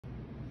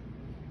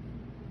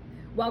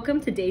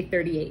Welcome to day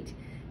 38.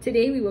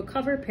 Today we will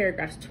cover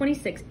paragraphs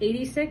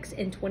 2686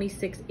 and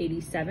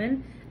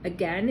 2687,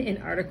 again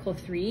in Article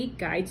 3,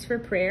 Guides for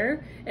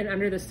Prayer, and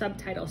under the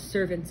subtitle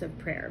Servants of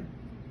Prayer.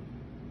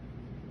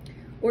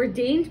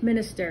 Ordained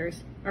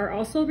ministers are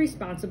also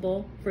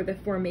responsible for the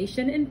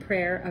formation and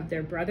prayer of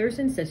their brothers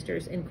and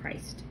sisters in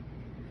Christ.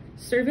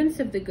 Servants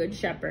of the Good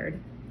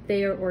Shepherd,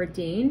 they are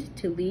ordained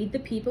to lead the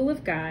people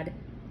of God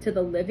to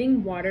the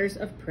living waters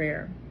of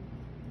prayer,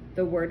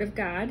 the Word of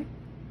God,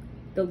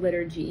 the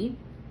liturgy,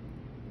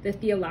 the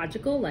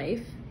theological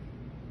life,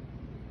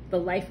 the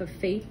life of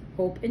faith,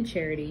 hope, and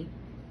charity,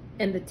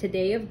 and the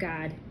today of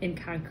God in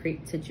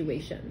concrete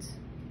situations.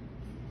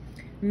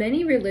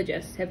 Many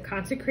religious have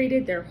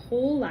consecrated their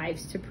whole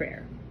lives to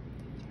prayer.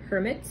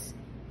 Hermits,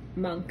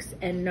 monks,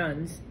 and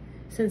nuns,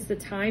 since the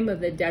time of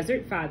the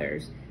Desert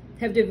Fathers,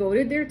 have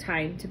devoted their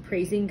time to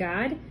praising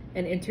God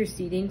and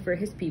interceding for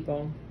his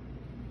people.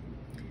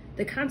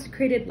 The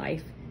consecrated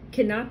life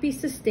cannot be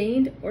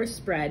sustained or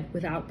spread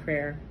without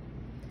prayer.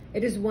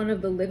 It is one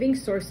of the living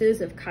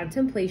sources of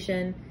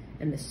contemplation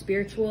and the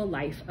spiritual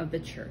life of the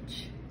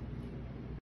church.